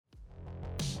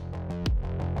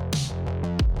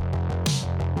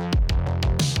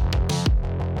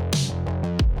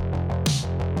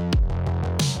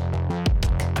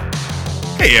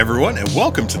Hey everyone, and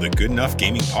welcome to the Good Enough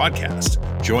Gaming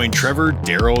Podcast. Join Trevor,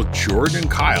 Daryl, Jordan, and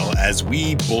Kyle as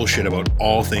we bullshit about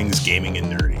all things gaming and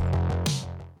nerdy.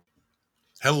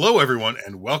 Hello everyone,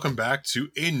 and welcome back to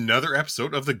another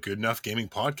episode of the Good Enough Gaming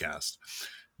Podcast.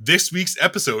 This week's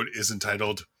episode is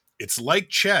entitled, It's Like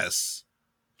Chess,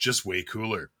 Just Way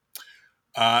Cooler.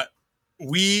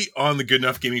 We on the Good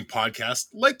Enough Gaming Podcast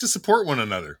like to support one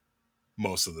another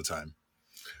most of the time.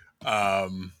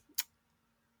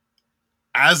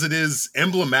 As it is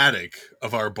emblematic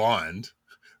of our bond,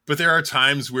 but there are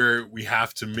times where we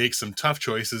have to make some tough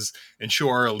choices and show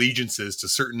our allegiances to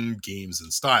certain games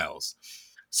and styles.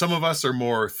 Some of us are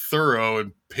more thorough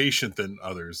and patient than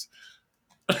others.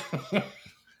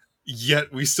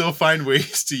 Yet we still find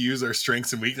ways to use our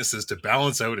strengths and weaknesses to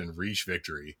balance out and reach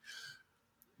victory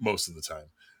most of the time.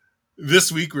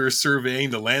 This week we're surveying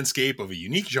the landscape of a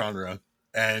unique genre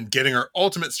and getting our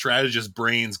ultimate strategist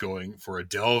brains going for a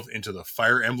delve into the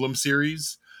Fire Emblem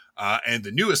series and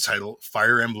the newest title,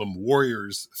 Fire Emblem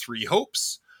Warriors 3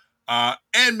 Hopes,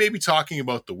 and maybe talking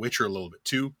about The Witcher a little bit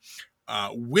too.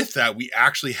 With that, we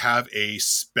actually have a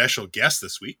special guest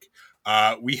this week.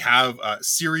 We have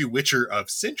Siri Witcher of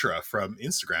Sintra from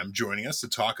Instagram joining us to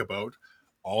talk about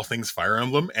all things Fire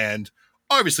Emblem and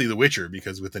obviously The Witcher,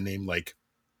 because with a name like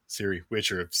Siri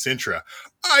Witcher of Sintra,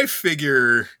 I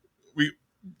figure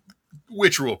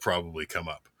Witcher will probably come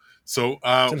up. So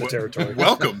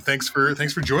welcome. Thanks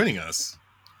for joining us.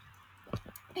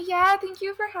 Yeah, thank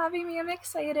you for having me. I'm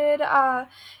excited.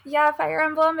 Fire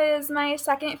Emblem is my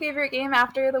second favorite game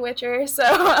after The Witcher, so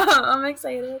I'm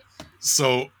excited.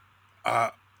 So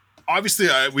obviously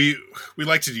we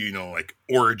like to do, like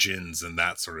origins and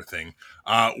that sort of thing.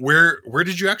 Where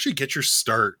did you actually get your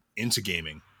start into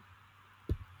gaming?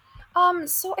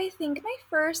 So I think my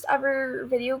first ever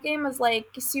video game was like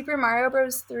Super Mario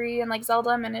Bros. 3 and like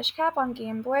Zelda Minish Cap on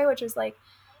Game Boy, which was like,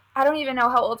 I don't even know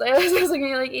how old I was. I was like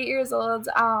maybe like 8 years old.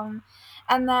 And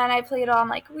then I played on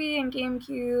like Wii and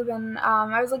GameCube, and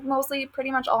I was like mostly pretty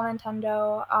much all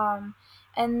Nintendo.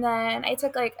 And then I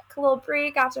took like a little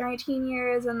break after my teen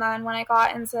years, and then when I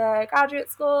got into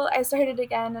graduate school, I started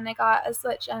again, and I got a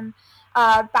Switch and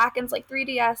back into like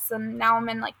 3DS, and now I'm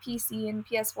in like PC and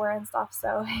PS4 and stuff.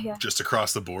 So yeah, just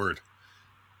across the board.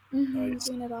 Nice.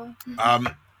 Doing it all.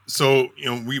 So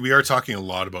we are talking a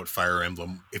lot about Fire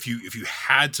Emblem. If you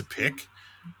had to pick,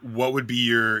 what would be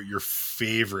your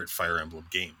favorite Fire Emblem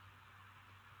game?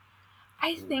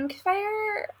 I think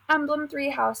Fire Emblem 3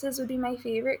 Houses would be my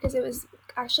favorite because it was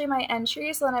actually my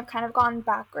entry, so then I've kind of gone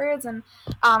backwards, and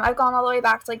I've gone all the way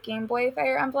back to like Game Boy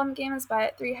Fire Emblem games,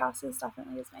 but 3 Houses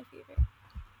definitely is my favorite.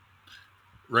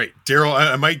 Right. Daryl,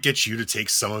 I might get you to take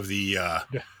some of the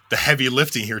heavy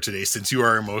lifting here today, since you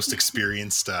are our most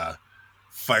experienced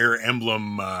Fire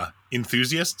Emblem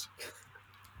enthusiast.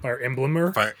 Fire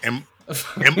Emblemer?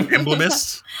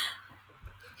 Emblemist?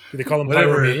 Do they call them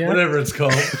whatever it's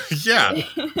called? Yeah.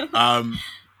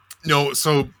 No,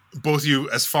 so both of you,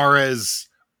 as far as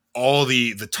all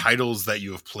the titles that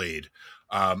you have played,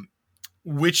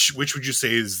 which would you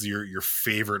say is your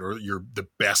favorite or the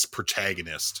best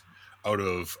protagonist out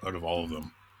of all of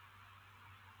them?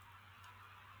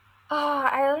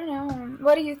 I don't know.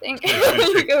 What do you think?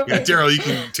 Daryl, you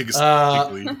can take a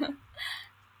lead.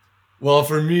 Well,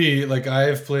 for me, like I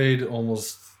have played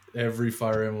almost every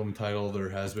Fire Emblem title there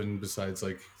has been, besides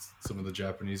like some of the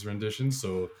Japanese renditions.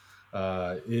 So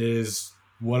it is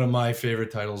one of my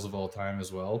favorite titles of all time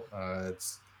as well.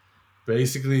 It's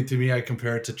basically, to me, I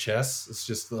compare it to chess. It's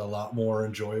just a lot more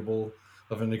enjoyable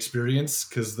of an experience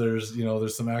because there's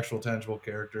some actual tangible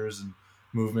characters and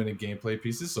movement and gameplay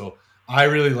pieces. So I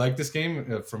really like this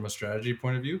game from a strategy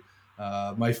point of view.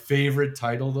 My favorite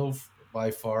title, though,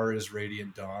 by far is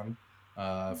Radiant Dawn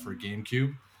for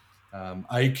GameCube.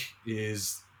 Ike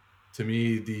is, to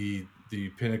me, the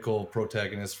pinnacle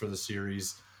protagonist for the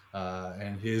series,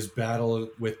 and his battle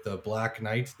with the Black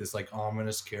Knight, this like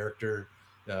ominous character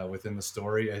within the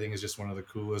story, I think is just one of the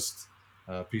coolest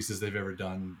pieces they've ever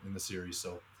done in the series.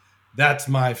 So that's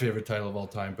my favorite title of all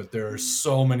time, but there are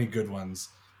so many good ones.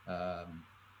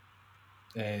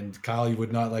 And Kyle, you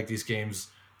would not like these games.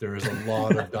 There is a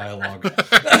lot of dialogue.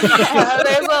 Yeah,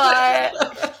 there's a lot.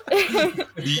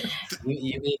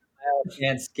 You mean I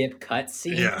can't skip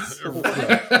cutscenes? Yeah.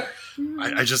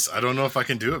 I don't know if I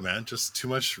can do it, man. Just too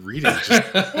much reading.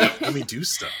 Just let me do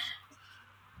stuff.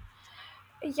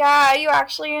 Yeah, you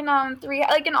actually in three,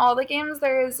 like in all the games,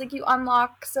 there is like you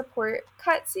unlock support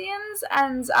cutscenes,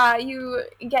 and you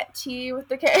get tea with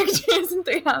the characters in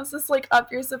Three Houses, like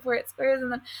up your support scores,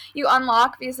 and then you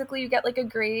unlock, basically you get like a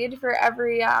grade for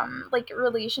every like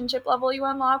relationship level you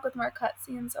unlock with more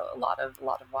cutscenes. So a lot of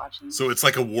watching. So it's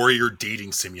like a warrior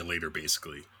dating simulator,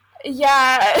 basically.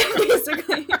 Yeah,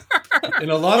 basically.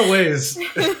 In a lot of ways,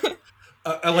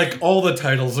 I like all the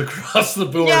titles across the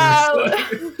board.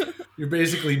 Yeah. You're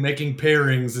basically making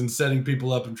pairings and setting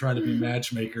people up and trying to be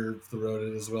matchmaker throughout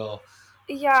it as well.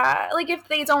 Yeah, like if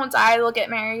they don't die, they'll get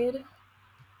married.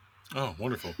 Oh,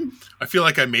 wonderful. I feel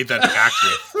like I made that pact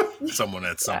with someone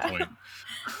at some point.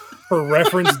 For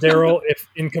reference, Daryl, if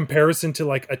in comparison to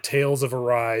like a Tales of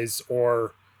Arise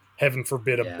or heaven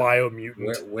forbid a Yeah.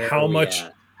 Biomutant, Where how are we much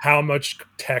at? how much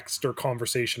text or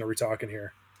conversation are we talking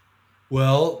here?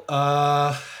 Well,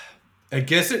 I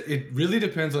guess it really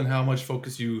depends on how much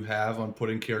focus you have on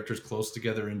putting characters close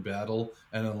together in battle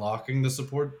and unlocking the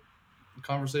support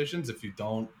conversations. If you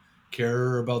don't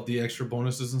care about the extra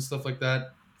bonuses and stuff like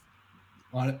that,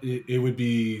 it would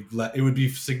be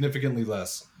significantly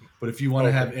less. But if you want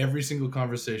to have every single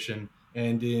conversation,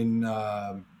 and in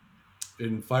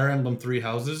Fire Emblem Three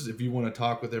Houses, if you want to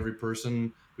talk with every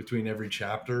person between every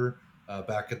chapter,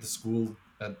 back at the school,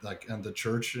 and the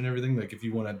church and everything, like if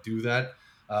you want to do that,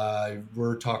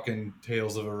 we're talking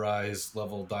Tales of Arise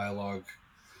level dialogue,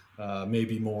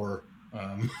 maybe more.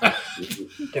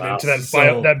 Get Wow. into that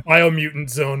So- that Biomutant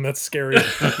zone. That's scary.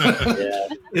 Yeah.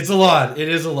 It's a lot. It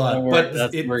is a lot, Don't worry, but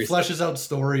that's it worrisome. fleshes out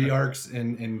story arcs,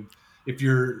 and if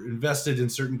you're invested in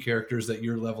certain characters that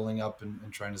you're leveling up and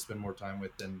trying to spend more time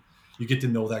with, then you get to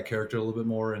know that character a little bit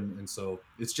more, and so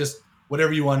it's just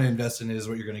whatever you want to invest in is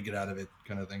what you're going to get out of it,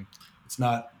 kind of thing. It's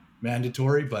not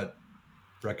mandatory, but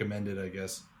recommended, I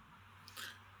guess.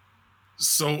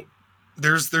 So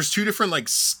there's two different like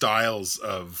styles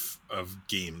of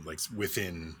game like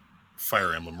within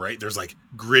Fire Emblem, right? There's like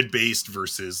grid based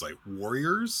versus like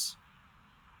warriors.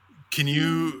 Can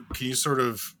you sort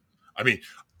of, I mean,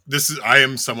 I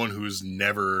am someone who's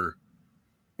never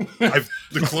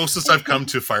the closest I've come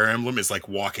to Fire Emblem is like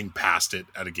walking past it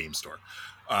at a game store.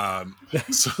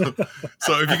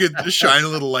 So if you could shine a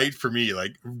little light for me,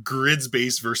 like grids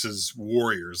based versus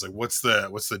warriors, like what's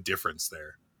the difference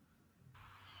there?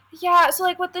 Yeah, so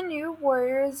like with the new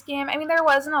Warriors game, I mean there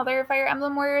was another Fire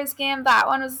Emblem Warriors game. That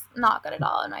one was not good at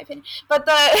all in my opinion. But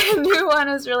the new one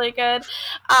is really good.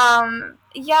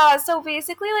 Yeah, so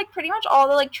basically like pretty much all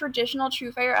the like traditional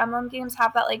true Fire Emblem games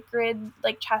have that like grid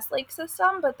like chess-like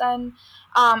system, but then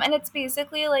and it's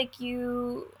basically like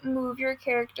you move your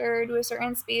character to a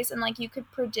certain space and like you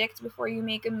could predict before you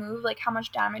make a move like how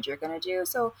much damage you're going to do.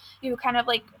 So you kind of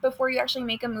like before you actually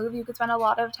make a move, you could spend a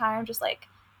lot of time just like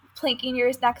planking your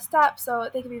next step, so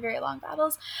they can be very long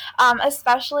battles,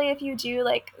 especially if you do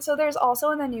like, so there's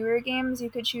also in the newer games you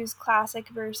could choose classic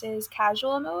versus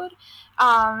casual mode,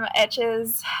 which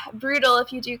is brutal.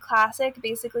 If you do classic,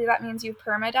 basically that means you have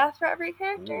permadeath for every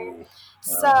character. Ooh.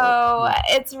 So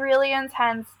it's really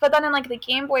intense. But then in like the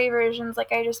Game Boy versions,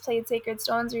 like I just played Sacred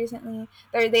Stones recently,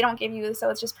 they don't give you, so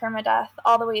it's just permadeath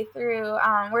all the way through,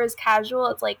 whereas casual,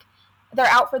 it's like they're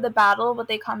out for the battle but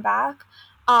they come back.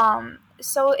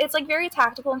 So it's like very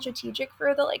tactical and strategic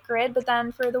for the like grid, but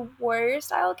then for the warrior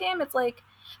style game, it's like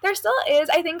there still is,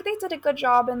 I think they did a good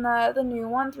job in the new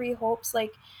one, Three Hopes,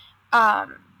 like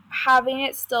having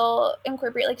it still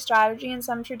incorporate like strategy and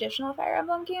some traditional Fire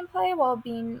Emblem gameplay while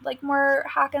being like more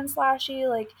hack and slashy.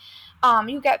 Like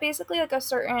you get basically like a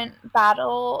certain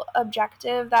battle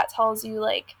objective that tells you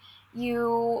like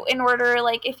you, in order,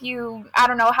 like if you, I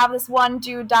don't know, have this one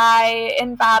dude die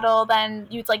in battle, then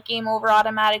it's like game over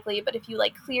automatically, but if you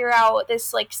like clear out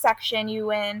this like section, you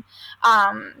win.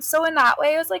 So in that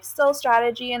way it was like still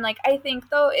strategy, and like I think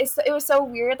though it was so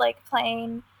weird like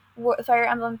playing Fire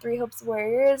Emblem Three Hopes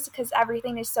Warriors because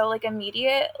everything is so like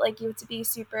immediate, like you have to be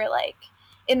super like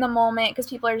in the moment because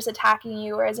people are just attacking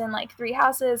you, whereas in like Three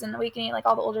Houses and Awakening, like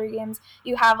all the older games,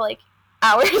 you have like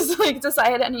hours to like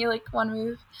decide any like one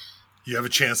move. You have a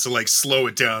chance to like slow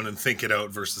it down and think it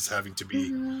out versus having to be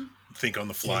Mm-hmm. think on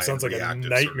the fly. Sounds like a reactive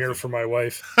nightmare sort for my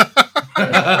wife.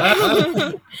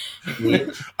 of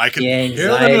thing. I can. The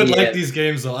Carolyn would anxiety like of- these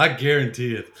games, though. I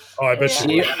guarantee it. Oh, I bet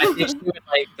she Yeah. would. I think she would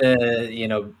like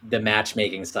the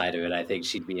matchmaking side of it. I think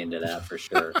she'd be into that for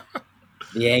sure.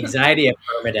 The anxiety of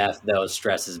permadeath though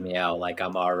stresses me out. Like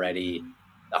I'm already,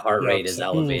 the heart rate is Ooh.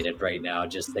 elevated right now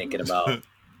just thinking about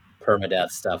permadeath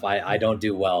stuff. I don't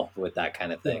do well with that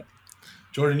kind of thing.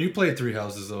 Jordan, you played Three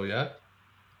Houses, though, yeah?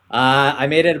 I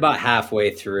made it about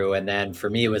halfway through, and then for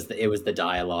me, it was the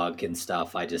dialogue and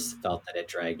stuff. I just felt that it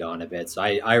dragged on a bit, so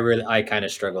I kind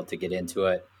of struggled to get into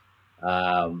it.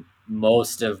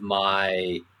 Most of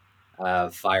my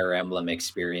Fire Emblem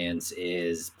experience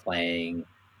is playing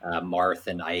Marth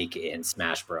and Ike in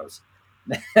Smash Bros.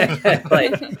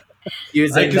 Like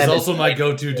using Ike is them also as- my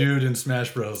go-to dude in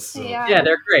Smash Bros. So. yeah,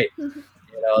 they're great.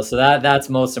 So that's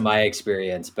most of my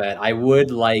experience, but I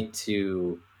would like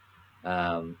to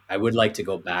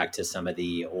go back to some of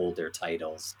the older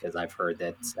titles because I've heard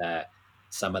that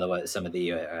some of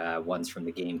the ones from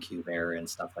the GameCube era and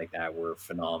stuff like that were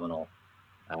phenomenal.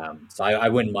 So I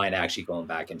wouldn't mind actually going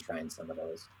back and trying some of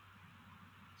those.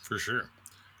 For sure.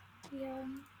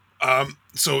 Yeah.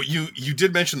 So you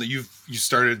did mention that you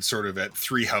started sort of at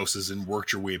 3 houses and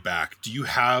worked your way back. Do you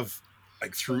have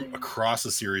like across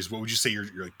the series, what would you say your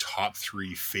like top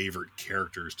 3 favorite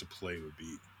characters to play would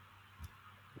be?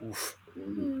 Oof.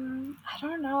 I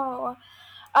don't know.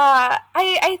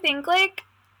 I think like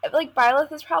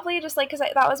Byleth is probably just like because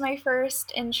that was my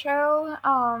first intro.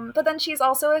 But then she's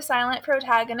also a silent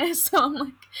protagonist, so I'm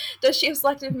like, does she have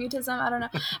selective mutism? I don't know,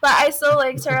 but I still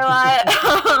liked her a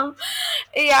lot.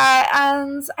 Yeah,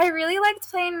 and I really liked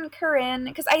playing Corinne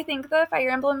because I think the Fire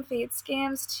Emblem Fates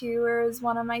games too is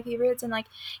one of my favorites, and like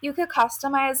you could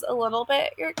customize a little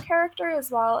bit your character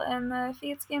as well in the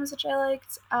Fates games, which I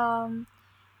liked.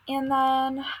 And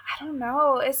then I don't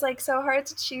know, it's like so hard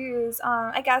to choose.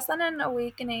 I guess then in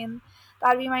Awakening,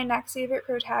 that'd be my next favorite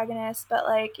protagonist. But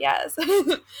like yes,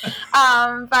 but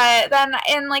then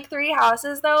in like 3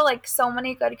 houses though, like so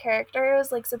many good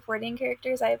characters, like supporting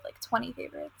characters. I have like 20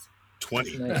 favorites.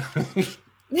 20.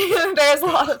 There's a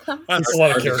lot of them. That's a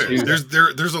lot of characters.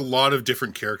 There's a lot of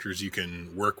different characters you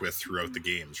can work with throughout the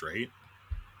games, right?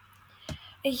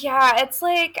 Yeah, it's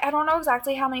like I don't know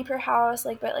exactly how many per house,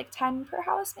 like but like 10 per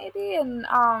house maybe, and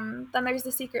then there's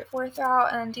the secret 4th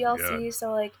route and DLC,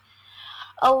 so like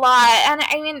a lot. And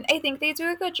I mean, I think they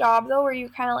do a good job though, where you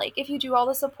kind of like if you do all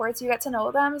the supports, you get to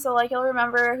know them, so like you'll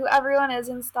remember who everyone is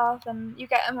and stuff, and you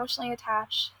get emotionally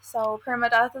attached. So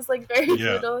permadeath is like very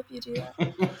brutal if you do that.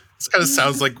 This kind of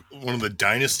sounds like one of the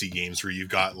Dynasty games where you've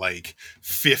got like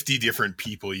 50 different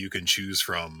people you can choose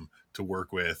from to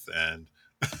work with, and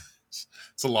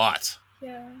it's a lot.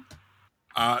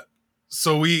 Yeah.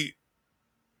 So we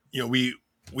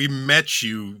met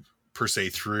you per se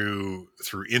through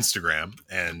Instagram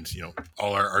and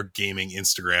all our gaming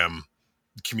Instagram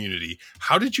community.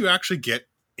 How did you actually get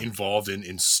involved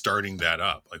in starting that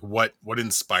up? Like what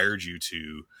inspired you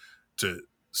to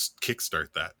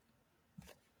kickstart that?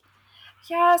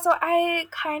 Yeah, so I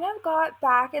kind of got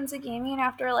back into gaming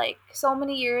after like so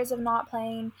many years of not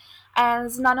playing,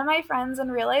 and none of my friends in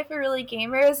real life are really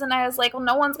gamers, and I was like, well,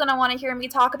 no one's gonna want to hear me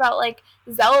talk about like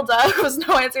Zelda who has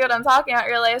no idea what I'm talking about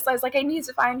in real life. So I was like, I need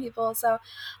to find people. So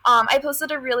I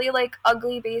posted a really like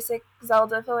ugly basic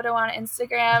Zelda photo on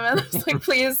Instagram, and I was like,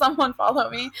 please someone follow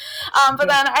me. But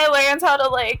then I learned how to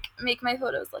like make my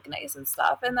photos look nice and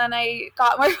stuff, and then I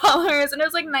got more followers, and it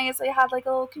was like nice. I had like a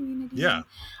little community. Yeah.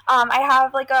 I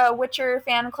have like a Witcher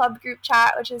fan club group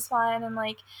chat, which is fun, and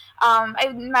like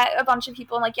I met a bunch of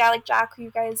people, and like Jack, who you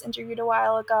guys interviewed a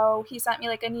while ago, he sent me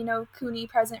like a Ni no Kuni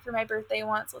present for my birthday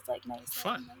once, so it's like nice.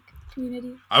 Fun. And, like,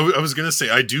 community. I was gonna say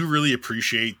I do really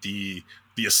appreciate the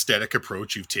aesthetic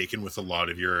approach you've taken with a lot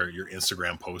of your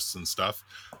Instagram posts and stuff,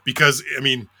 because I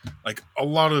mean, like a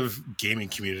lot of gaming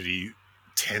community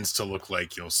tends to look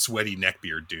like sweaty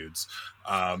neckbeard dudes,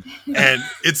 and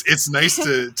it's nice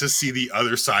to see the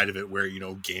other side of it where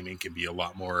gaming can be a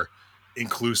lot more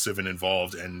inclusive and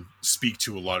involved and speak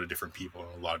to a lot of different people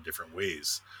in a lot of different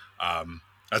ways.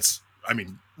 That's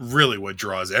really what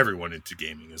draws everyone into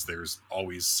gaming is there's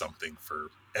always something for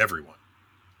everyone.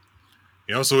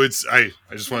 So it's I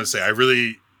just want to say I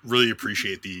really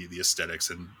appreciate the aesthetics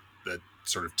and that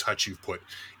sort of touch you've put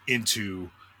into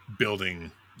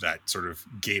building that sort of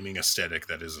gaming aesthetic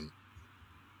that's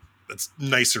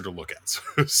nicer to look at.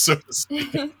 So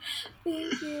Thank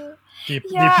you.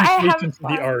 The I appreciation for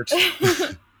the art.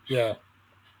 Yeah.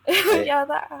 Yeah,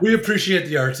 that. We appreciate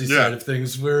the artsy side of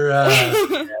things. We're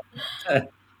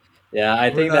yeah, I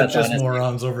think we're not that's just honestly,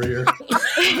 morons over here.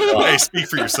 hey, speak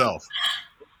for yourself.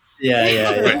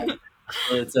 Yeah.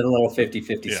 It's a little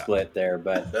 50-50 split there,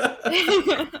 but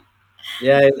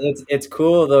yeah, it's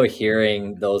cool though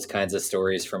hearing those kinds of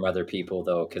stories from other people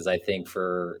though, because I think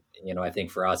for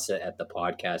us at the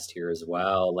podcast here as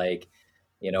well, like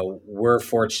we're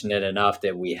fortunate enough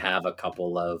that we have a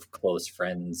couple of close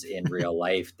friends in real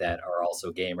life that are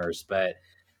also gamers, but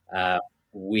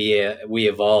we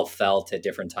have all felt at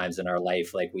different times in our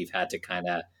life like we've had to kind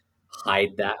of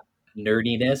hide that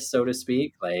nerdiness, so to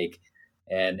speak, like,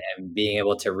 and being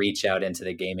able to reach out into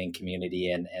the gaming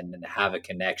community and have a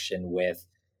connection with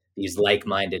these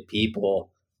like-minded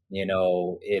people,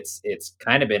 it's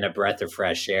kind of been a breath of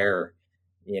fresh air,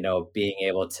 being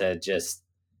able to just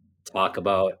talk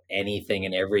about anything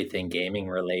and everything gaming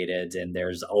related, and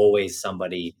there's always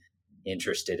somebody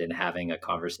interested in having a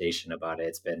conversation about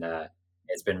it.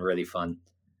 It's been really fun.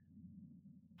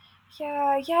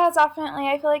 Yeah, definitely.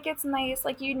 I feel like it's nice,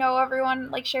 like, everyone,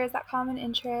 like, shares that common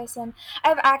interest, and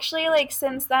I've actually, like,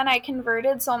 since then, I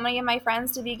converted so many of my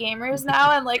friends to be gamers now,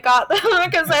 and, like, got them,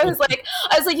 because I was like,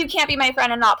 you can't be my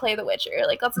friend and not play The Witcher,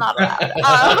 like, that's not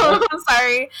allowed. I'm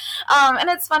sorry.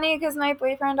 And it's funny, because my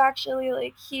boyfriend actually,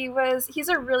 like, he's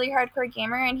a really hardcore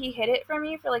gamer, and he hid it from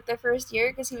me for, like, the first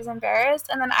year, because he was embarrassed,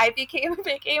 and then I became a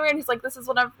big gamer, and he's like, this is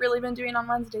what I've really been doing on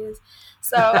Wednesdays,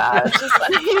 so, it's just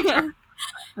funny.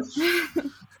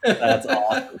 That's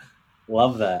awesome.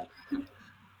 Love that.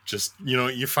 Just,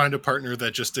 you find a partner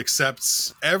that just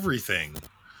accepts everything.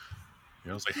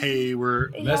 It's like, hey,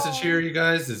 message here, you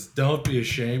guys, is don't be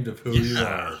ashamed of who you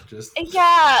are.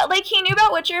 Like, he knew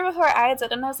about Witcher before I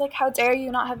did, and I was like, how dare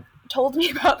you not have told me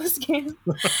about this game?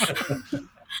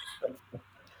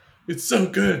 It's so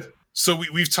good. So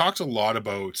we've talked a lot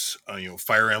about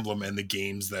Fire Emblem and the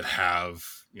games that have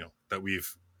that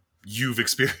you've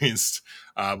experienced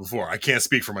before. I can't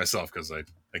speak for myself because I,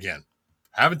 again,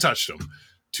 haven't touched them.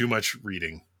 Too much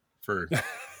reading for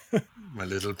my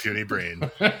little puny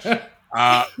brain.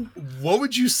 What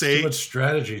would you say? Too much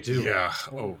strategy too. Yeah.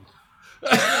 Oh.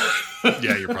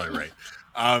 Yeah, you're probably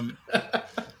right.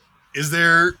 Is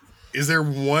there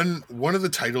one of the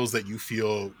titles that you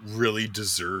feel really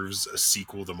deserves a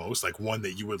sequel the most? Like one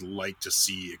that you would like to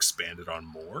see expanded on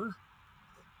more?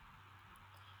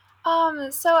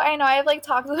 So I know I've like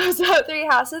talked about Three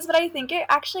Houses, but I think it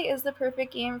actually is the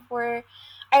perfect game for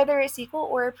either a sequel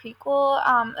or a prequel,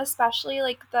 especially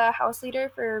like the house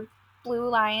leader for Blue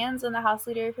Lions and the house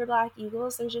leader for Black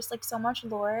Eagles. There's just like so much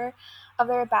lore of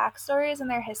their backstories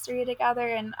and their history together,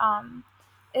 and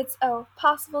it's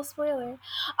possible spoiler.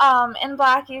 In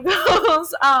Black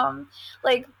Eagles,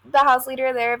 like the house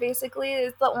leader there basically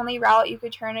is the only route you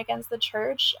could turn against the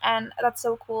church, and that's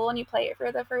so cool. And you play it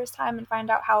for the first time and find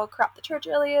out how corrupt the church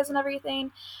really is and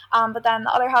everything. But then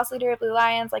the other house leader, Blue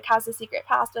Lions, like has a secret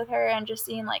past with her, and just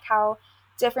seeing like how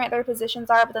different their positions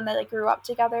are, but then they like grew up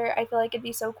together. I feel like it'd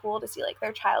be so cool to see like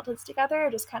their childhoods together,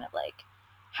 just kind of like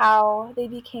how they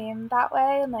became that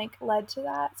way and like led to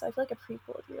that. So I feel like a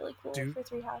prequel would be really cool for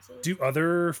Three Houses. Do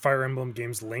other Fire Emblem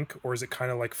games link, or is it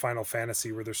kind of like Final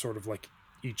Fantasy where they're sort of like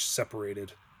each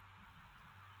separated?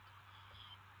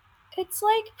 It's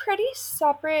like pretty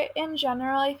separate in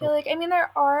general. I feel like, I mean, there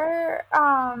are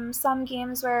some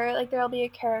games where like there'll be a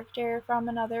character from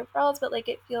another world, but like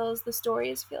the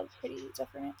stories feel pretty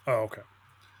different. Oh, okay.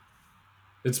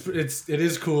 It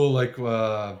is cool. Like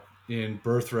in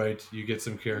Birthright, you get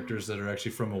some characters that are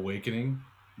actually from Awakening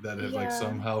that have like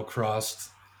somehow crossed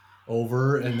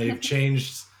over, and they've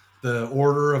changed the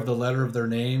order of the letter of their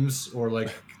names, or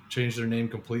like changed their name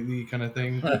completely, kind of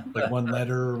thing. Like one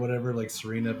letter or whatever, like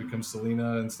Serena becomes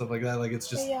Selena and stuff like that. Like it's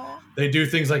just they do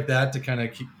things like that to kind of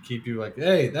keep you like,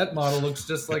 hey, that model looks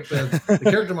just like the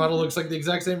character model looks like the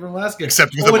exact same from the last game,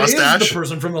 except with a mustache. It is the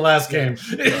person from the last game.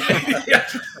 Yeah,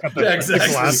 exactly. The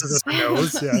glasses and the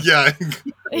nose. Yeah.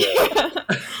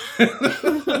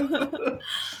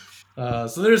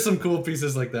 So there's some cool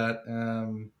pieces like that.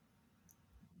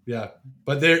 Yeah,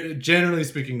 but they're generally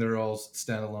speaking, they're all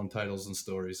standalone titles and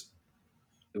stories.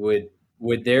 Would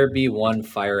there be one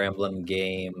Fire Emblem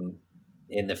game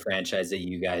in the franchise that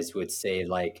you guys would say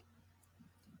like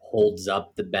holds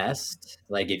up the best?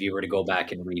 Like if you were to go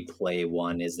back and replay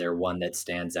one, is there one that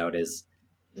stands out as,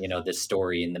 the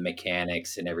story and the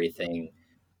mechanics and everything?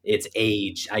 It's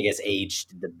aged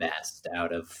the best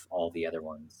out of all the other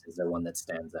ones. Is there one that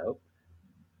stands out?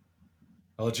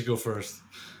 I'll let you go first.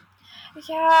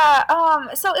 Yeah,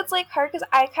 so it's like hard because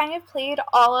I kind of played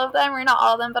all of them, or not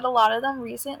all of them, but a lot of them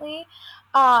recently.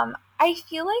 I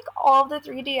feel like all of the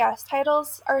 3DS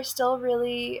titles are still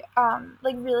really,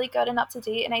 like really good and up to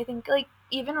date, and I think like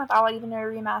even without even a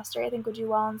remaster, I think would do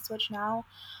well on Switch now.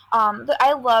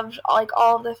 I loved like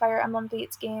all of the Fire Emblem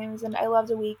Fates games, and I loved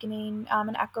Awakening,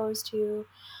 and Echoes too.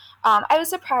 I was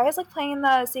surprised like playing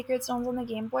the Sacred Stones on the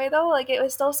Game Boy though. Like it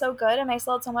was still so good, and I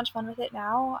still had so much fun with it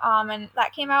now. And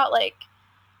that came out like,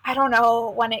 I don't know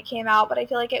when it came out, but I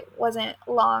feel like it wasn't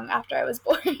long after I was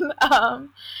born. Or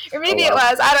maybe it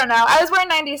was. I don't know. I was born in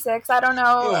 96. I don't know.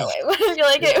 I feel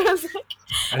like it was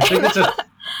like,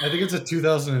 I think it's a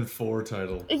 2004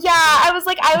 title. Yeah, I was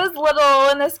little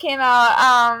when this came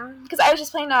out, because I was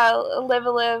just playing Live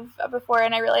a Live before,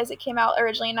 and I realized it came out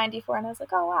originally in '94, and I was like,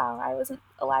 oh wow, I wasn't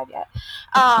alive yet.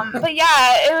 But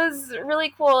yeah, it was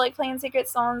really cool, like playing Secret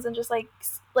Stones, and just like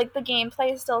the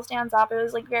gameplay still stands up. It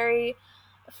was like very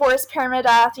forced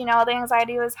permadeath, you know, the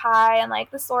anxiety was high, and like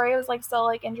the story was like still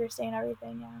like interesting and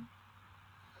everything. Yeah,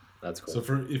 That's cool. So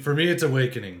for me, it's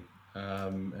Awakening,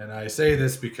 and I say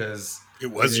this because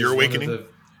It was your awakening?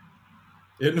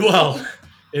 Well,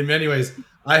 in many ways,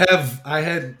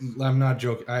 I'm not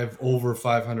joking. I have over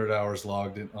 500 hours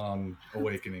logged in on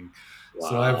Awakening. Wow.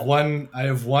 So I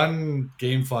have one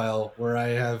game file where I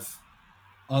have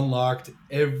unlocked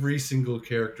every single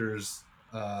character's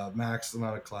max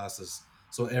amount of classes.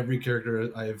 So every character,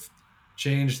 I've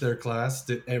changed their class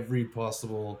to every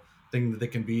possible thing that they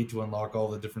can be to unlock all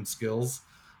the different skills.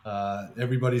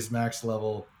 Everybody's max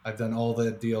level. I've done all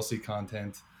the DLC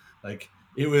content. Like,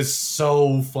 it was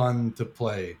so fun to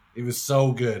play. It was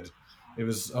so good. It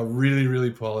was a really,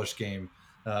 really polished game.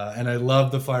 And I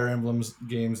love the Fire Emblem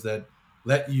games that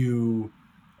let you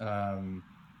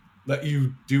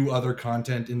do other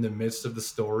content in the midst of the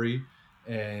story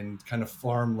and kind of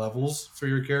farm levels for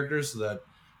your characters so that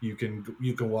you can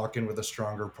walk in with a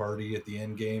stronger party at the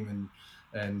end game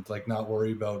and like not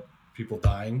worry about people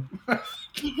dying.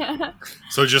 yeah.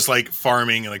 So just like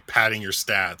farming and like padding your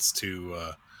stats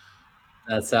to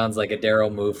That sounds like a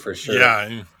Daryl move for sure.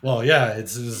 yeah. Well, yeah,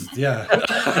 it's just, yeah.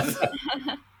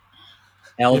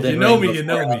 Elden If you know Ring me, you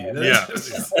know me. Yeah.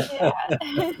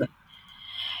 Yeah.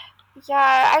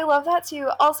 Yeah, I love that too.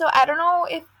 Also, I don't know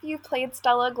if you played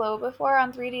Stella Glow before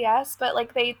on 3DS, but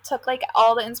like they took like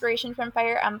all the inspiration from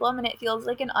Fire Emblem, and it feels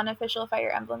like an unofficial Fire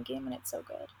Emblem game, and it's so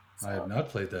good. So I have not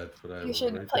played that, but I you will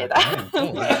should write play that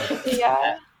down. that. Oh,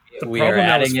 Yeah. The We are problem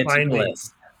now is adding it to the finding-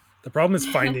 list. The problem is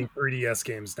finding 3DS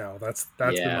games now. That's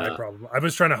been Yeah. my problem. I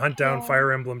was trying to hunt down Yeah.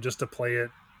 Fire Emblem just to play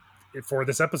it for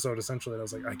this episode, essentially. And I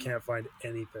was like, I can't find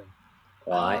anything.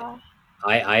 Well,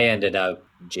 I ended up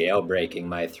jailbreaking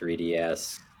my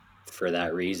 3DS for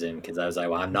that reason, because I was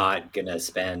like, well, I'm not gonna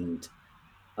spend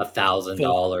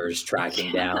 $1,000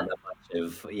 tracking down a bunch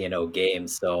of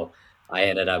games. So I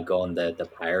ended up going the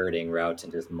pirating route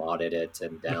and just modded it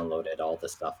and downloaded all the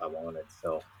stuff I wanted.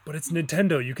 So But it's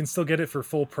Nintendo. You can still get it for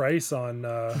full price on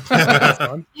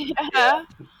Amazon. Yeah.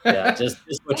 yeah, just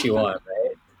what you want,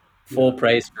 right? Full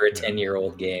price for a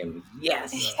 10-year-old game.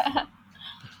 Yes.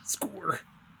 Score.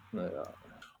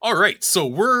 All right, so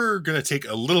we're going to take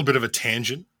a little bit of a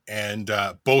tangent, and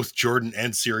both Jordan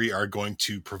and Siri are going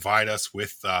to provide us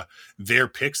with their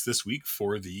picks this week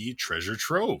for the Treasure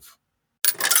Trove.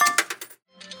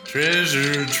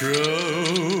 Treasure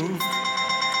Trove.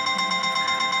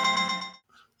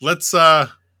 Let's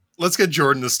get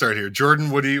Jordan to start here.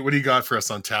 Jordan, what do you got for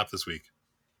us on tap this week?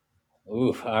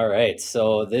 Ooh, all right.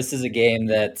 So this is a game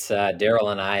that Daryl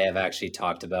and I have actually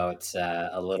talked about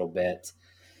a little bit.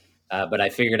 But I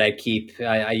figured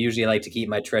I usually like to keep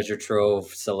my Treasure Trove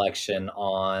selection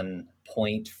on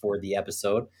point for the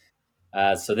episode.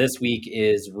 So this week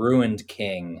is Ruined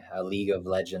King, a League of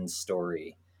Legends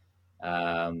story.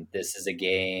 This is a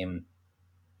game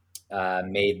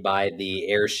made by the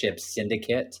Airship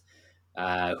Syndicate,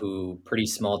 who pretty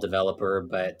small developer,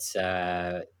 but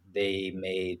they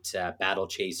made Battle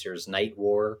Chasers Night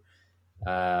War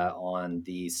on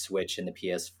the Switch and the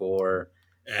PS4.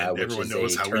 And everyone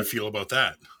knows how we feel about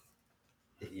that.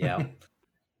 Yeah.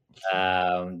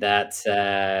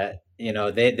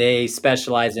 They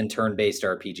specialize in turn-based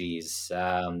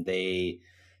RPGs. They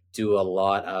do a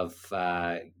lot of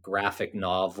graphic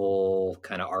novel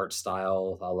kind of art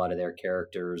style. A lot of their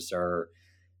characters are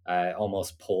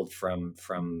almost pulled from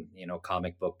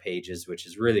comic book pages, which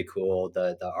is really cool.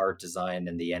 The art design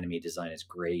and the enemy design is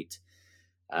great.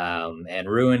 And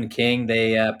Ruined King,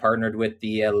 they partnered with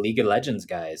the League of Legends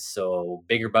guys, so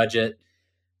bigger budget.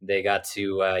 They got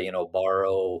to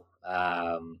borrow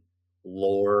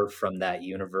lore from that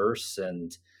universe,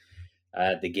 and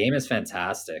the game is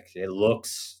fantastic. It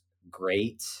looks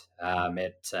great.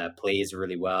 It plays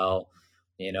really well.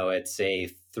 It's a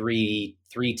three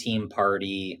team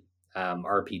party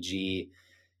RPG,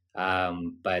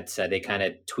 but they kind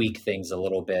of tweak things a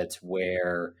little bit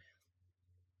where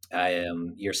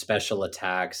your special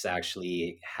attacks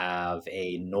actually have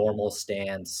a normal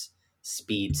stance,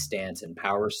 speed stance, and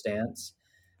power stance.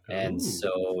 And Ooh.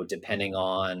 so depending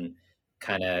on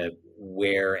kind of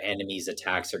where enemies'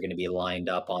 attacks are going to be lined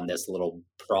up on this little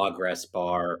progress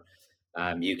bar,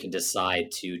 you can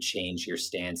decide to change your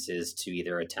stances to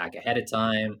either attack ahead of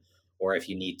time, or if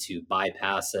you need to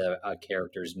bypass a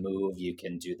character's move, you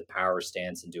can do the power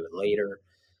stance and do it later.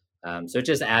 So it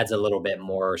just adds a little bit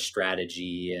more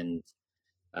strategy, and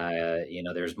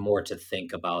there's more to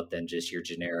think about than just your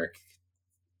generic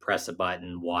press a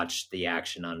button, watch the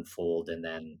action unfold, and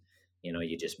then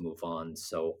you just move on.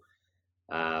 So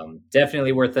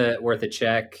definitely worth a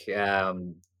check.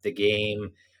 The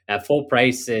game at full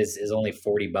price is only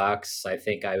 $40. I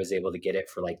think I was able to get it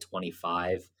for like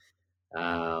 25.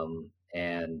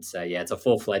 It's a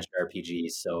full-fledged RPG,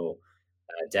 so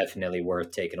definitely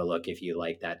worth taking a look if you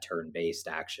like that turn-based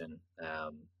action.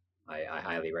 I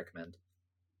highly recommend.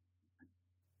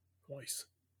 Nice.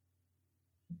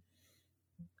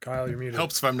 Kyle, you're muted.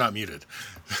 Helps if I'm not muted.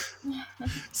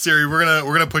 Siri, we're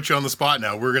gonna put you on the spot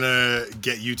now. We're gonna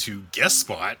get you to guest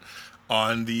spot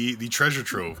on the treasure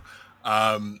trove.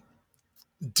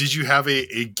 Did you have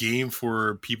a game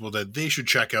for people that they should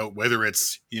check out, whether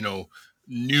it's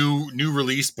new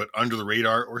release but under the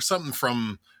radar, or something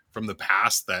from the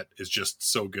past that is just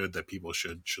so good that people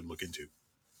should look into?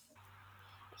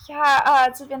 Yeah,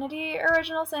 Divinity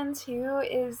Original Sin 2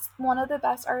 is one of the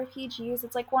best RPGs.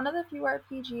 It's like one of the few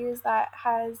RPGs that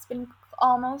has been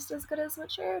almost as good as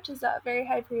Witcher, which is very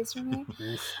high praise for me.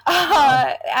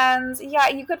 And yeah,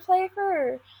 you could play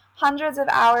for hundreds of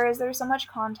hours. There's so much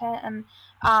content, and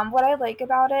what I like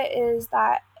about it is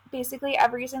that basically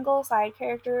every single side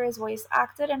character is voice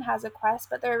acted and has a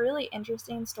quest, but they're really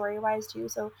interesting story-wise too.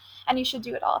 So, and you should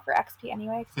do it all for XP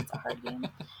anyway, because it's a hard game.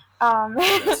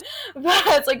 But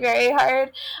it's like very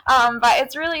hard. But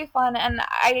it's really fun, and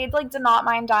I did not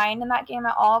mind dying in that game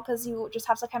at all, because you just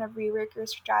have to kind of rework your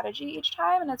strategy each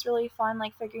time, and it's really fun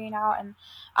figuring out.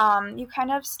 And you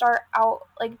kind of start out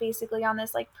basically on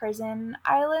this prison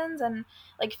island, and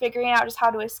figuring out just how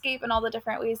to escape and all the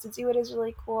different ways to do it is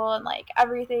really cool. And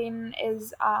everything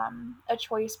is a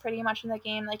choice pretty much in the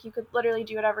game. You could literally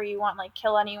do whatever you want,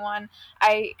 kill anyone.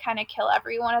 I kind of kill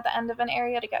everyone at the end of an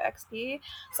area to get XP.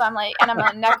 So I'm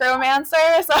a necromancer,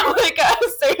 so I'm a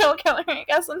serial killer, I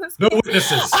guess, in this game. No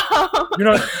witnesses.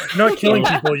 You're not killing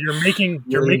people. You're making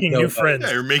new friends.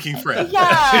 Yeah, you're making friends.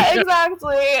 Yeah,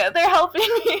 exactly. They're helping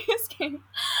me escape.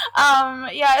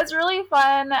 It's really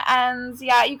fun, and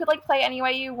yeah, you could play any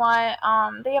way you want.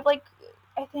 They have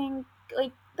I think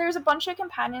there's a bunch of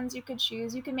companions you could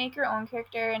choose. You could make your own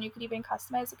character, and you could even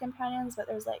customize the companions, but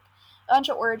there's a bunch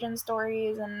of origin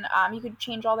stories, and you could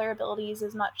change all their abilities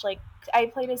as much. I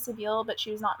played as Sebille, but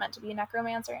she was not meant to be a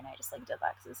necromancer, and I just did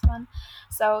that because it's fun.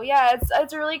 So yeah,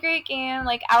 it's a really great game.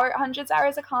 Hundreds of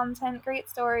hours of content, great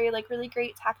story, really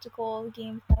great tactical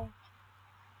gameplay.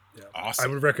 Yeah. Awesome.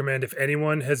 I would recommend, if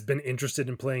anyone has been interested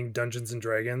in playing Dungeons and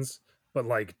Dragons but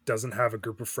doesn't have a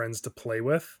group of friends to play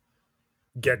with,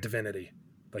 get Divinity.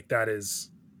 That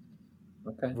is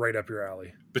right up your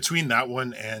alley. Between that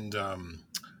one and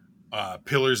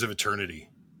Pillars of Eternity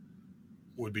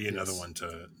would be another one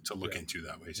to look into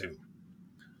that way too.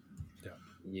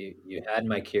 Yeah. You had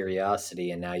my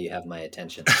curiosity, and now you have my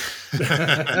attention.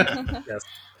 Yes.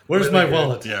 Where's my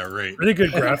wallet? Yeah, right. Really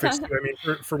good graphics. I mean,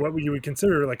 for what you would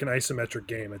consider an isometric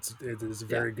game, it is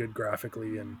very good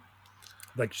graphically, and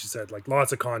like she said,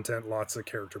 lots of content, lots of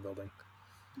character building.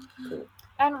 Cool.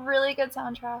 And really good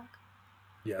soundtrack.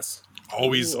 Yes.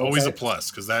 Always a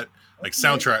plus, because that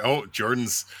soundtrack. Oh,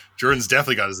 Jordan's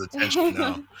definitely got his attention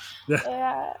now.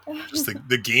 Yeah. Just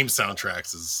the game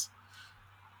soundtracks is.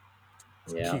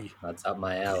 Yeah, key. That's up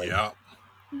my alley. Yeah.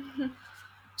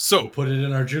 So Put it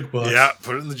in our jukebox. Yeah,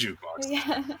 put it in the jukebox.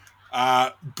 Yeah.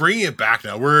 Bringing it back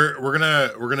now, we're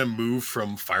gonna move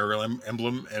from Fire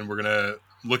Emblem, and we're gonna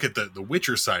look at the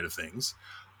Witcher side of things.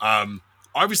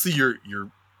 Obviously,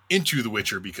 you're into The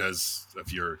Witcher because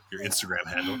of your Instagram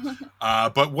handle.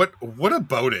 But what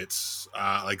about it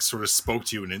sort of spoke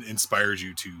to you and inspired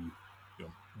you to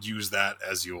use that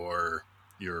as your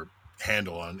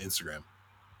handle on Instagram?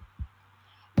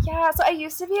 Yeah, so I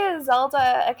used to be a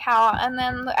Zelda account, and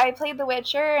then I played The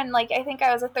Witcher, and I think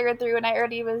I was a third through, and I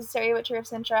already was Terry Witcher of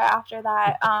Sintra after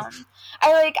that.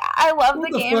 I love Who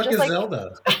the game. Fuck Just is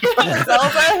Zelda?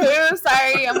 Zelda who?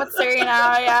 Sorry, I'm with Siri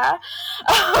now. Yeah,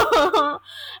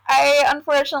 I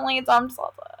unfortunately dumped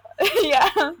Zelda.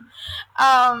 Yeah.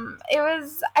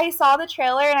 I saw the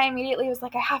trailer, and I immediately was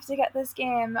I have to get this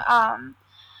game.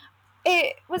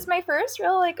 It was my first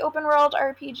real open world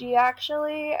RPG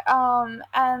actually, and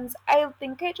I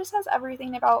think it just has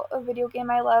everything about a video game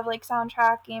I love,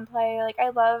 soundtrack, gameplay. I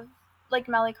love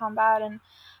melee combat, and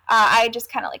I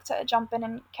just kind of like to jump in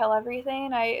and kill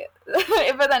everything.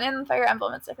 But then in Fire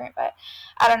Emblem it's different. But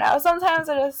I don't know. Sometimes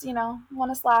I just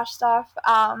want to slash stuff.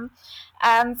 And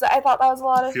I thought that was a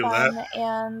lot of fun. That.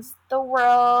 And the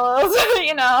world,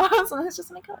 sometimes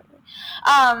just want to kill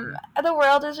everything. The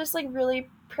world is just really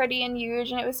pretty and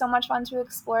huge, and it was so much fun to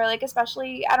explore. Like,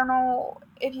 especially, I don't know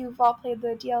if you've all played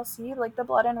the DLC, like the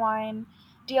Blood and Wine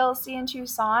DLC in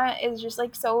Toussaint is just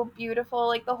like so beautiful,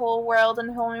 like the whole world and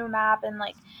the whole new map, and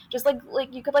like just like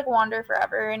you could like wander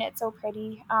forever, and it's so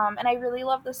pretty. And I really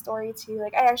love the story too.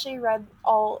 Like, I actually read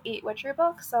all 8 Witcher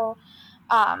books, so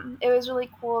it was really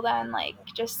cool then, like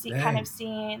just kind of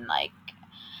seeing like,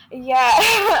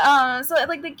 yeah. So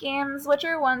like the games,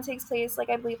 Witcher 1 takes place like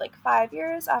I believe like 5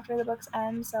 years after the books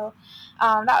end, so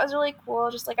that was really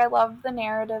cool. Just like I love the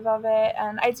narrative of it,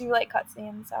 and I do like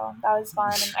cutscenes, so that was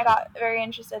fun, and I got very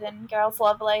interested in Geralt's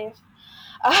love life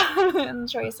and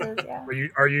choices. Yeah.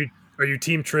 Are you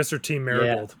Team Triss or Team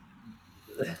Marigold?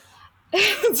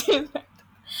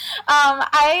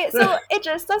 So it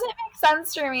just doesn't make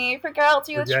sense for me for Geralt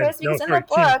to go with Triss because in the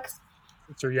books.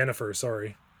 It's Yennefer,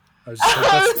 sorry. I was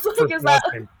like, is that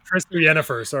Triss or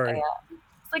Yennefer? Sorry. Yeah.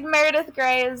 It's like Meredith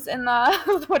Grey is in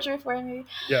the Witcher 4 movie.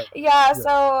 Yeah.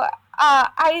 So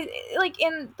I like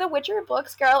in the Witcher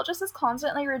books, Geralt just is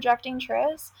constantly rejecting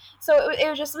Triss. So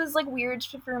it just was like weird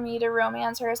for me to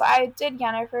romance her. So I did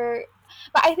Yennefer.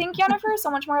 But I think Yennefer is so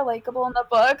much more likable in the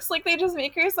books. Like, they just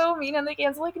make her so mean in the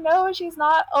games. Like, no, she's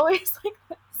not always like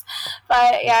this.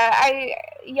 But yeah,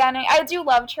 I do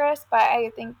love Triss, but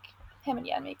I think him and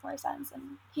Yen make more sense,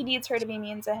 and he needs her to be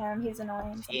mean to him. He's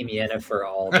annoying. Team Yennefer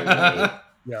all the way.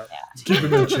 Yeah. Keep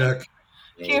him in check.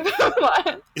 Keep him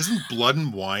on. Isn't Blood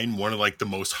and Wine one of like the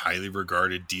most highly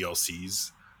regarded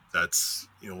DLCs that's,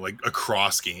 you know, like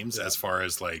across games as far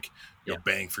as like, you know,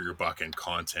 bang for your buck and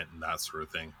content and that sort of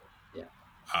thing? Yeah.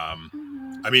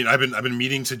 I mean, I've been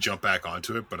meaning to jump back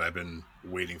onto it, but I've been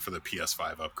waiting for the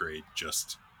PS5 upgrade.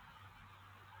 Just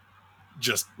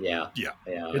yeah.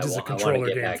 It is a controller I want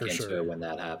to get game back for into sure it when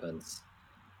that happens.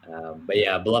 But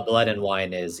yeah, Blood and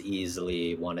Wine is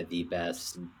easily one of the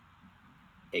best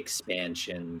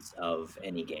expansions of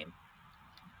any game.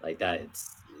 Like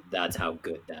that's how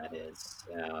good that is.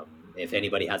 If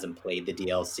anybody hasn't played the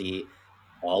DLC,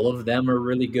 all of them are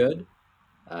really good.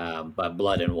 But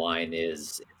Blood and Wine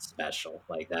is special.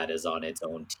 Like, that is on its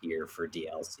own tier for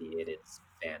DLC. It is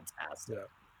fantastic.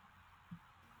 Yeah.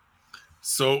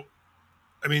 So,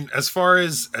 I mean, as far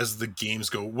as the games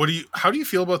go, how do you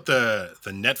feel about the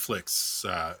Netflix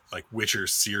like Witcher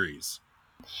series?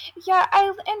 Yeah,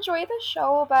 I enjoy the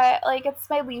show, but like it's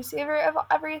my least favorite of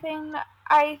everything.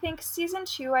 I think season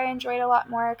 2 I enjoyed a lot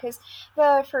more because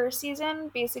the first season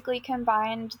basically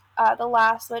combined The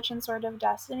Last Witch and Sword of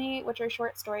Destiny, which are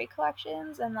short story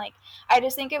collections, and like I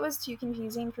just think it was too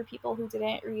confusing for people who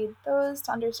didn't read those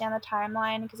to understand the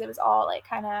timeline because it was all like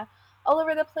kind of all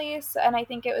over the place, and I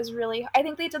think they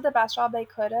did the best job they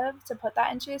could have to put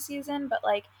that into a season, but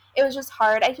like it was just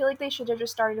hard. I feel like they should have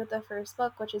just started with the first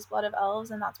book, which is Blood of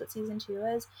Elves, and that's what season 2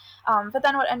 is. But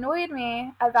then what annoyed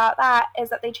me about that is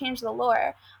that they changed the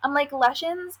lore. Unlike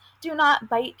Leshens do not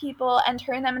bite people and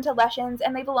turn them into Leshens,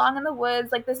 and they belong in the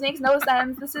woods. Like, this makes no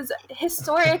sense. This is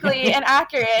historically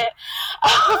inaccurate.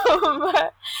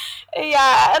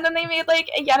 Yeah, and then they made like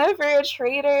Yennefer a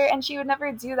traitor, and she would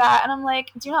never do that. And I'm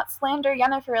like, do not slander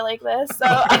Yennefer like this.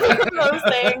 So those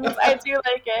things, I do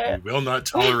like it. We will not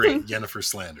tolerate Yennefer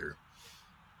slander.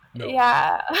 No.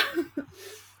 Yeah.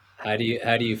 How do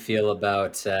you feel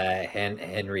about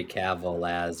Henry Cavill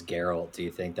as Geralt? Do you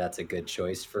think that's a good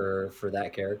choice for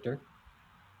that character?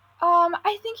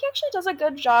 I think he actually does a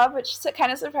good job, which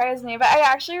kind of surprised me. But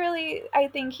I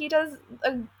think he does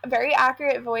a very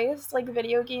accurate voice, like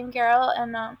video game Geralt,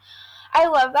 and I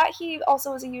love that he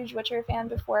also was a huge Witcher fan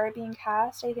before being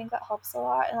cast. I think that helps a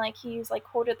lot, and like he's like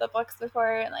quoted the books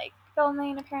before and like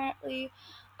filming apparently.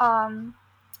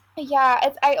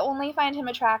 Yeah, I only find him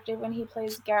attractive when he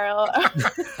plays Geralt.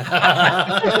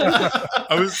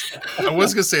 I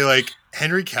was gonna say, like,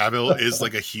 Henry Cavill is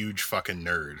like a huge fucking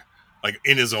nerd, like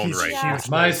in his own right. Yeah. It's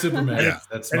my Superman. Yeah.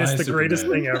 That's And my it's the Superman. greatest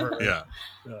thing ever. Yeah.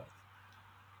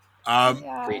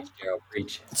 Yeah. Preach, Geralt,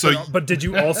 preach. So, But did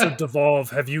you also devolve?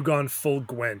 Have you gone full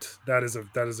Gwent? That is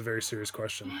a very serious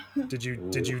question. Did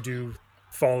you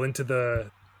fall into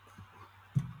the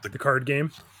card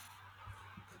game?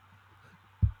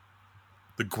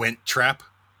 the Gwent trap.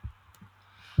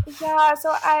 Yeah, so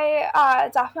I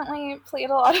definitely played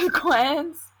a lot of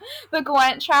Gwents. The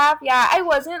Gwent trap, yeah. I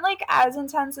wasn't like as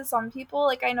intense as some people.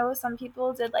 Like, I know some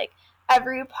people did like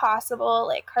every possible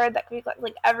like card that could be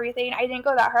like everything. I didn't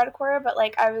go that hardcore, but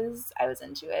like I was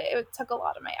into it. It took a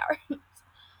lot of my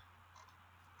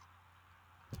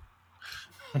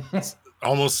hours.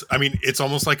 It's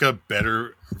almost like a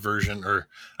better version, or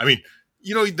I mean,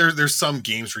 you know, there's some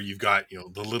games where you've got, you know,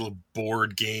 the little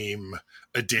board game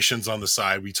editions on the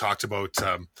side. We talked about,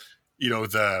 you know,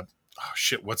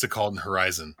 what's it called in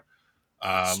Horizon?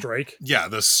 Strike? Yeah,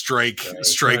 the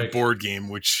Strike board game,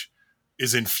 which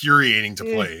is infuriating to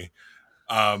play.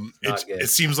 It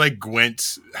seems like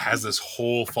Gwent has this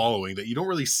whole following that you don't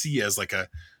really see as like a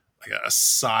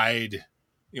side,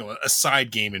 a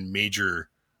side game in major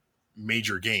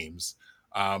games.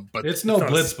 But it's no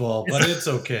blitzball, but it's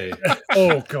okay.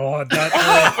 Oh God,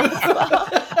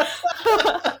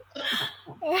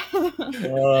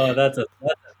 that's a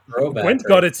throwback.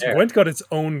 Gwent got its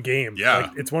own game. Yeah,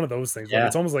 like, it's one of those things. Like,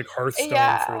 it's almost like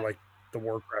Hearthstone for like the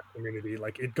Warcraft community.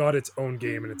 Like, it got its own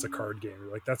game and it's a card game.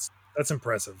 Like, that's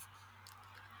impressive.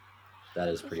 That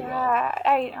is pretty wild.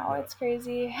 I know, it's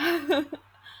crazy.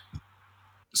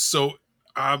 So,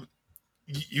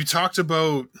 you talked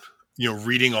about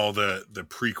reading all the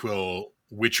prequel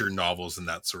Witcher novels and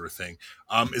that sort of thing.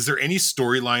 Is there any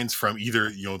storylines from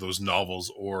either those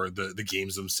novels or the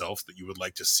games themselves that you would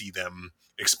like to see them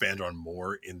expand on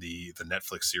more in the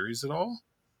Netflix series at all?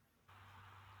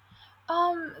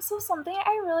 So something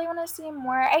I really want to see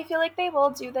more, I feel like they will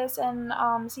do this in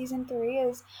season 3,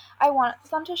 is I want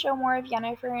them to show more of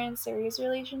Yennefer and Ciri's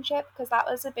relationship, because that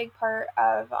was a big part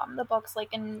of the books.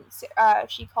 Like,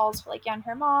 she calls like Yen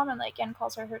her mom, and like Yen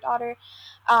calls her daughter.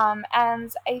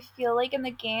 And I feel like in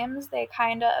the games they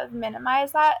kind of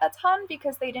minimize that a ton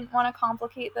because they didn't want to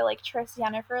complicate the like Triss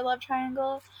Yennefer love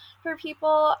triangle for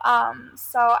people.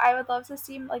 So I would love to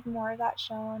see like more of that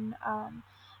shown.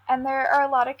 And there are a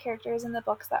lot of characters in the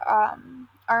books that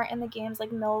aren't in the games. Like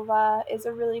Milva is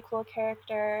a really cool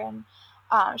character, and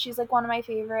she's like one of my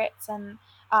favorites. And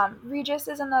Regis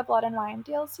is in the Blood and Wine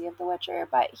DLC of The Witcher,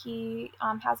 but he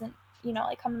hasn't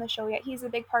like come in the show yet. He's a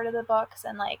big part of the books,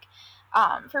 and like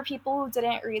for people who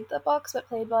didn't read the books but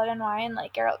played Blood and Wine,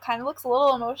 like Geralt kind of looks a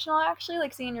little emotional actually,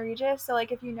 like seeing Regis. So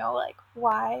like if you know like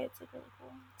why, it's like really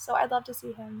cool. So I'd love to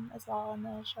see him as well in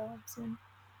the show soon.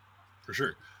 For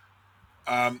sure.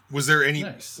 Was there any?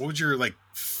 Nice. What was your like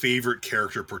favorite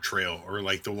character portrayal, or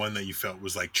like the one that you felt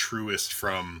was like truest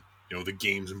from the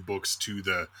games and books to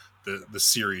the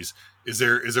series? Is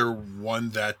there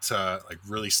one that like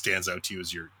really stands out to you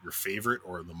as your favorite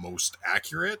or the most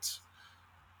accurate?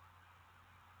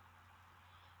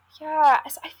 Yeah,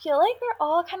 so I feel like they're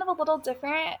all kind of a little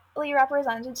differently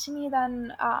represented to me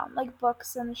than like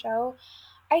books and show.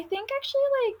 I think actually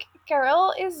like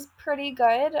Geralt is pretty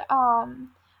good.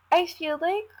 I feel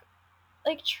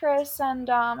like Triss and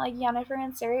like Yennefer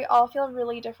and Ciri all feel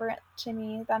really different to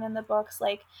me than in the books.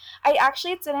 Like I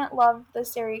actually didn't love the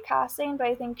Ciri casting, but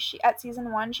I think she at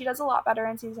season 1 she does a lot better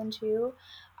in season 2.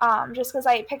 Just because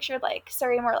I pictured like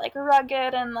Ciri more like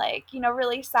rugged and like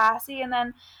really sassy, and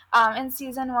then in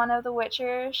season 1 of The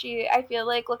Witcher she I feel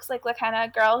like looks like the kind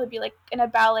of girl who'd be like in a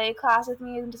ballet class with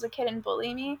me and just a kid and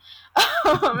bully me,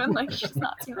 and like she's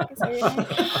not too like a Ciri.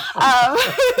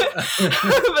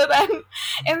 But then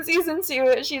in season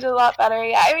 2 she did a lot better.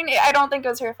 Yeah, I mean I don't think it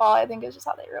was her fault. I think it was just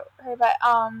how they wrote her, but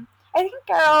I think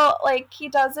Geralt, like, he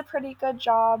does a pretty good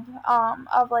job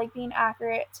of, like, being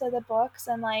accurate to the books.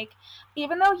 And, like,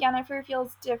 even though Yennefer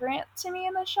feels different to me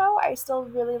in the show, I still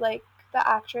really like the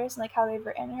actress and, like, how they've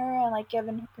written her and, like,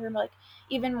 given her, like,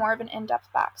 even more of an in-depth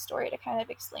backstory to kind of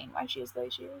explain why she is the way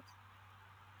she is.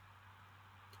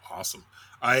 Awesome.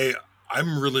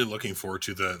 I'm really looking forward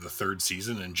to the third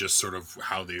season and just sort of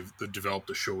how they've developed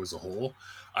the show as a whole.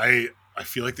 I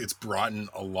feel like it's brought in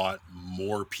a lot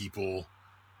more people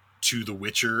to The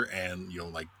Witcher and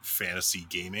like fantasy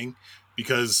gaming,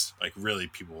 because like really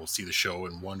people will see the show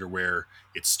and wonder where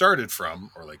it started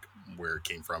from or like where it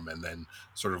came from, and then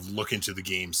sort of look into the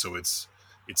game. So it's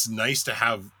nice to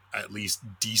have at least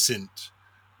decent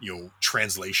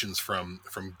translations from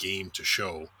game to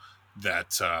show that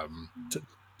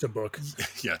to book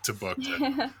to book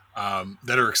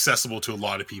that are accessible to a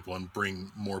lot of people and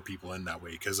bring more people in that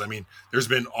way. Because I mean there's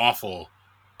been awful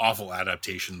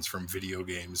adaptations from video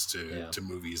games to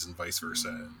movies and vice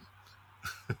versa.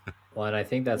 Well, and I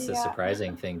think that's the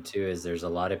surprising thing too, is there's a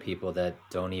lot of people that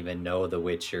don't even know The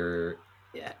Witcher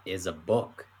is a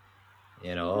book.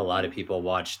 A lot of people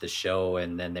watch the show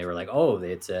and then they were like, oh,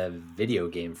 it's a video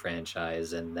game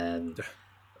franchise, and then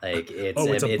like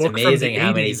it's amazing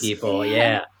how many people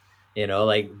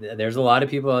like there's a lot of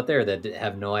people out there that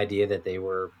have no idea that they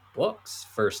were books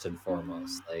first and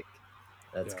foremost. Like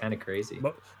that's kind of crazy.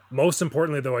 Most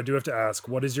importantly, though, I do have to ask,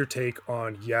 what is your take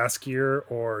on Jaskier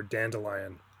or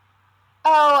Dandelion?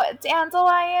 Oh,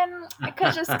 Dandelion,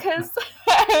 because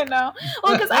I don't know.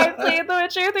 Well, because I played The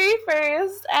Witcher 3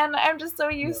 first, and I'm just so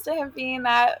used to him being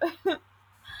that.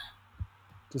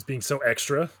 Just being so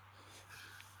extra?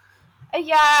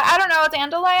 Yeah, I don't know.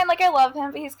 Dandelion, like, I love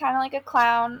him, but he's kind of like a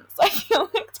clown, so I feel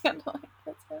like Dandelion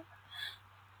fits him.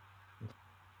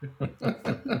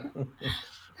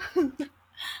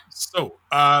 So,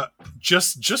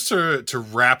 just to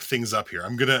wrap things up here,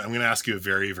 I'm gonna ask you a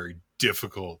very, very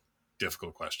difficult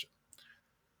question.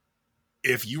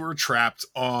 If you were trapped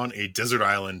on a desert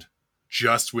island,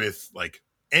 just with like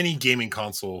any gaming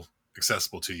console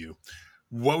accessible to you,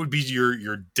 what would be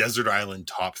your desert island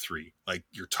top 3? Like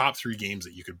your top 3 games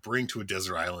that you could bring to a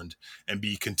desert island and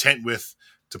be content with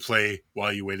to play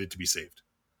while you waited to be saved?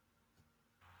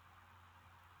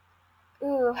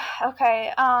 Ooh,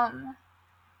 okay.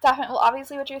 Definitely. Well,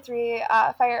 obviously, Witcher 3,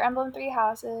 Fire Emblem 3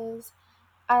 Houses,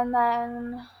 and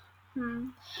then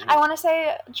I want to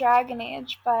say Dragon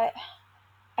Age, but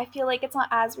I feel like it's not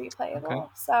as replayable. Okay.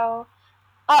 So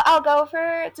I'll go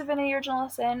for Divinity Original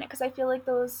Sin because I feel like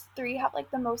those 3 have like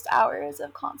the most hours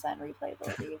of content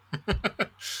replayability.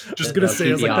 Just gonna say,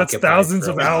 it's like that's thousands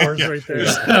of hours right there.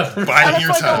 Biding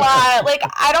your time. A lot. Like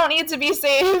I don't need to be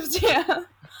saved. Yeah.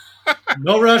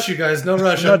 No rush, you guys. No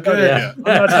rush. I'm good. Yeah. I'm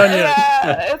not done yet.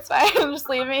 Yeah, it's fine. Just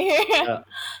leave me here. Yeah.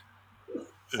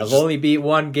 I've only beat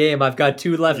 1 game. I've got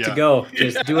 2 left to go.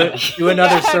 Just do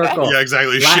another circle. Yeah,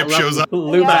 exactly. Ship shows up.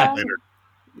 Loop back.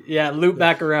 Yeah, loop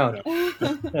back around.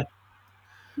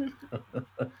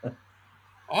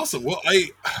 Awesome. Well,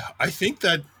 I think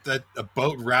that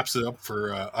about wraps it up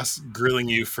for us grilling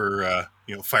you for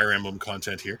Fire Emblem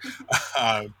content here.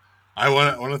 I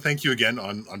want to thank you again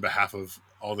on behalf of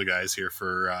all the guys here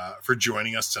for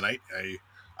joining us tonight.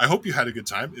 I hope you had a good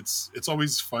time. It's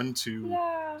always fun to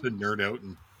nerd out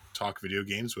and talk video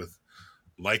games with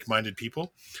like-minded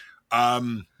people.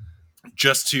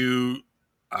 Just to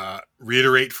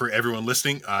reiterate for everyone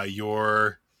listening, I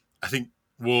think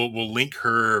we'll link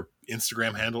her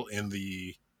Instagram handle in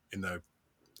the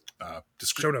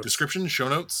description, show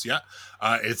notes. Yeah,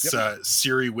 it's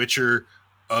Ciri Witcher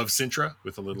of Sintra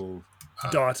with a little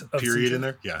dot period in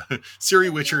there. Yeah, Ciri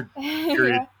Witcher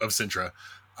period of Sintra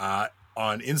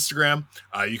on Instagram.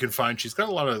 You can find she's got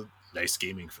a lot of nice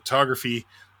gaming photography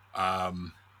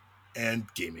and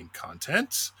gaming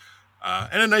content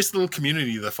and a nice little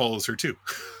community that follows her too.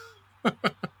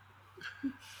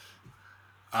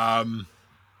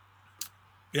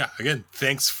 Again,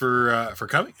 thanks for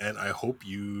coming, and I hope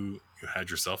you had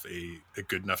yourself a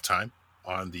good enough time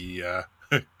on the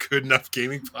Good Enough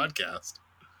Gaming podcast.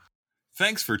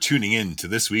 Thanks for tuning in to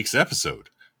this week's episode.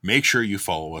 Make sure you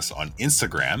follow us on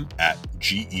Instagram at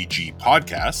GEG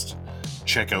Podcast.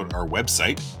 Check out our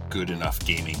website,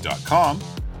 goodenoughgaming.com,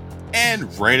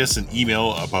 and write us an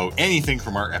email about anything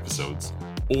from our episodes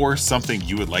or something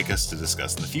you would like us to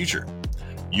discuss in the future.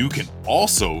 You can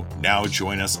also now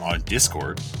join us on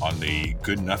Discord on the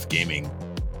Good Enough Gaming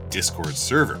Discord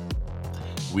server.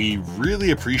 We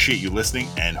really appreciate you listening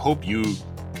and hope you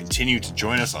continue to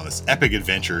join us on this epic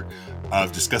adventure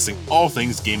of discussing all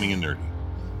things gaming and nerdy.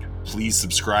 Please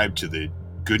subscribe to the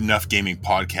Good Enough Gaming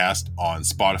podcast on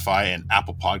Spotify and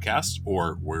Apple Podcasts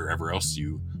or wherever else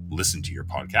you listen to your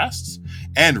podcasts,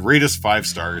 and rate us 5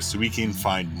 stars so we can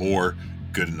find more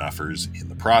good enoughers in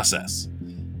the process.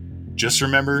 Just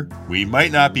remember, we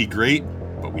might not be great,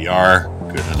 but we are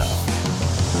good enough.